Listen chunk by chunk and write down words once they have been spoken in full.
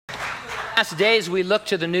Last days we look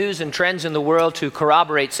to the news and trends in the world to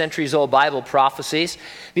corroborate centuries-old Bible prophecies.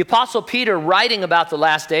 The Apostle Peter, writing about the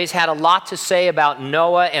last days, had a lot to say about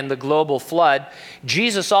Noah and the global flood.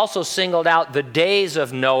 Jesus also singled out the days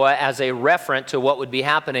of Noah as a reference to what would be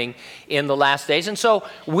happening in the last days. And so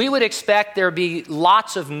we would expect there be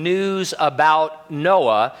lots of news about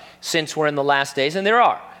Noah since we're in the last days, and there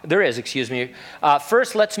is.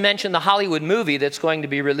 First, let's mention the Hollywood movie that's going to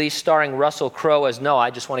be released starring Russell Crowe as Noah. I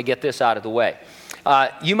just want to get this out of the way.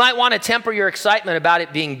 You might want to temper your excitement about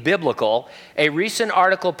it being biblical. A recent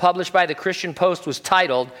article published by the Christian Post was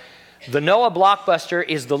titled, "The Noah Blockbuster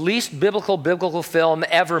is the least biblical film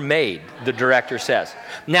ever made," the director says.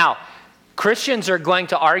 Now, Christians are going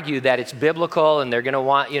to argue that it's biblical, and they're going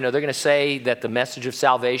to they're going to say that the message of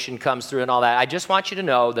salvation comes through and all that. I just want you to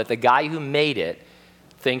know that the guy who made it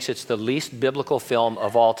thinks it's the least biblical film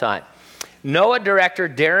of all time. Noah director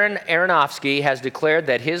Darren Aronofsky has declared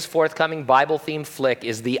that his forthcoming Bible-themed flick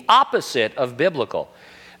is the opposite of biblical.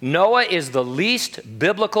 Noah is the least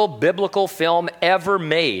biblical film ever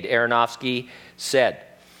made, Aronofsky said.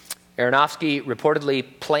 Aronofsky reportedly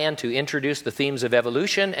planned to introduce the themes of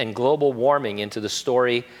evolution and global warming into the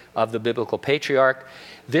story of the biblical patriarch.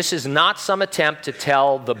 This is not some attempt to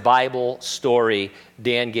tell the Bible story,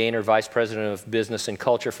 Dan Gaynor, Vice President of Business and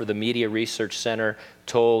Culture for the Media Research Center,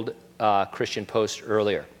 told Christian Post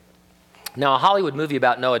earlier. Now, a Hollywood movie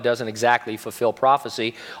about Noah doesn't exactly fulfill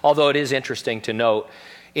prophecy, although it is interesting to note.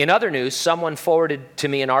 In other news, someone forwarded to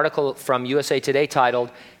me an article from USA Today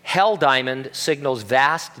titled, "Hell Diamond Signals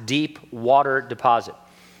Vast Deep Water Deposit."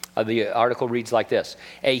 The article reads like this: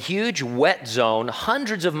 "A huge wet zone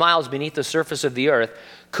hundreds of miles beneath the surface of the earth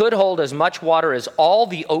could hold as much water as all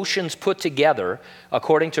the oceans put together,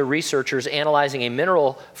 according to researchers analyzing a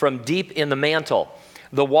mineral from deep in the mantle.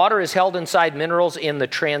 The water is held inside minerals in the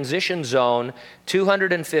transition zone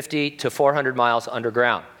 250 to 400 miles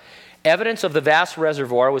underground. Evidence of the vast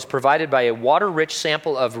reservoir was provided by a water-rich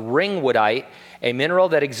sample of ringwoodite, a mineral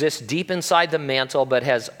that exists deep inside the mantle but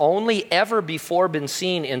has only ever before been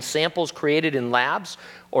seen in samples created in labs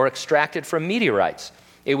or extracted from meteorites.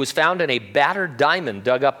 It was found in a battered diamond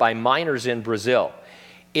dug up by miners in Brazil.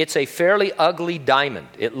 It's a fairly ugly diamond.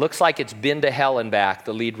 It looks like it's been to hell and back,"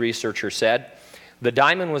 the lead researcher said. The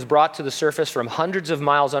diamond was brought to the surface from hundreds of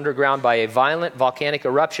miles underground by a violent volcanic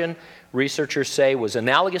eruption researchers say was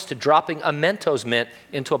analogous to dropping a Mentos mint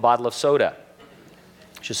into a bottle of soda,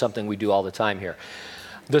 which is something we do all the time here.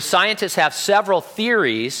 The scientists have several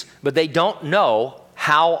theories, but they don't know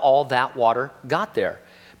how all that water got there.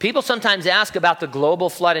 People sometimes ask about the global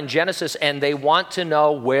flood in Genesis, and they want to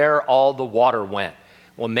know where all the water went.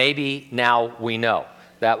 Well, maybe now we know.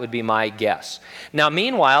 That would be my guess. Now,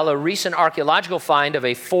 meanwhile, a recent archaeological find of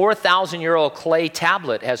a 4,000-year-old clay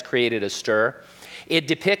tablet has created a stir. It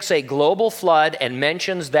depicts a global flood and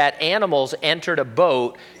mentions that animals entered a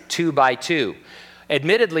boat 2 by 2.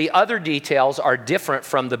 Admittedly, other details are different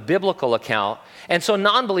from the biblical account, and so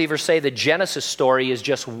non-believers say the Genesis story is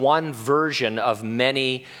just one version of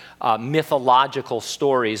many mythological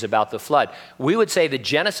stories about the flood. We would say the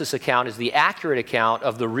Genesis account is the accurate account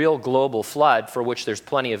of the real global flood, for which there's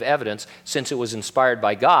plenty of evidence since it was inspired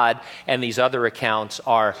by God, and these other accounts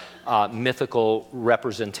are mythical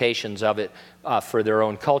representations of it for their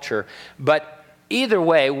own culture. But either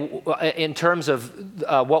way, in terms of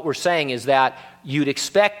what we're saying is that you'd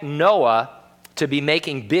expect Noah to be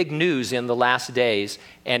making big news in the last days,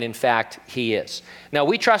 and in fact, he is. Now,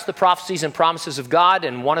 we trust the prophecies and promises of God,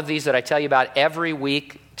 and one of these that I tell you about every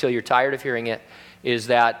week till you're tired of hearing it is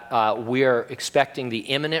that we are expecting the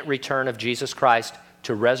imminent return of Jesus Christ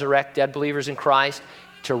to resurrect dead believers in Christ,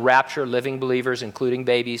 to rapture living believers, including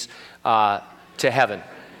babies, to heaven.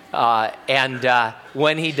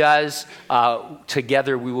 When he does,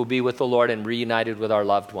 together we will be with the Lord and reunited with our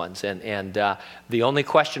loved ones. And the only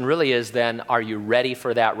question really is then, are you ready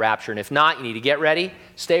for that rapture? And if not, you need to get ready,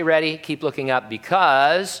 stay ready, keep looking up,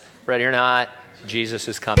 because, ready or not, Jesus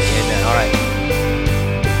is coming. Amen. All right.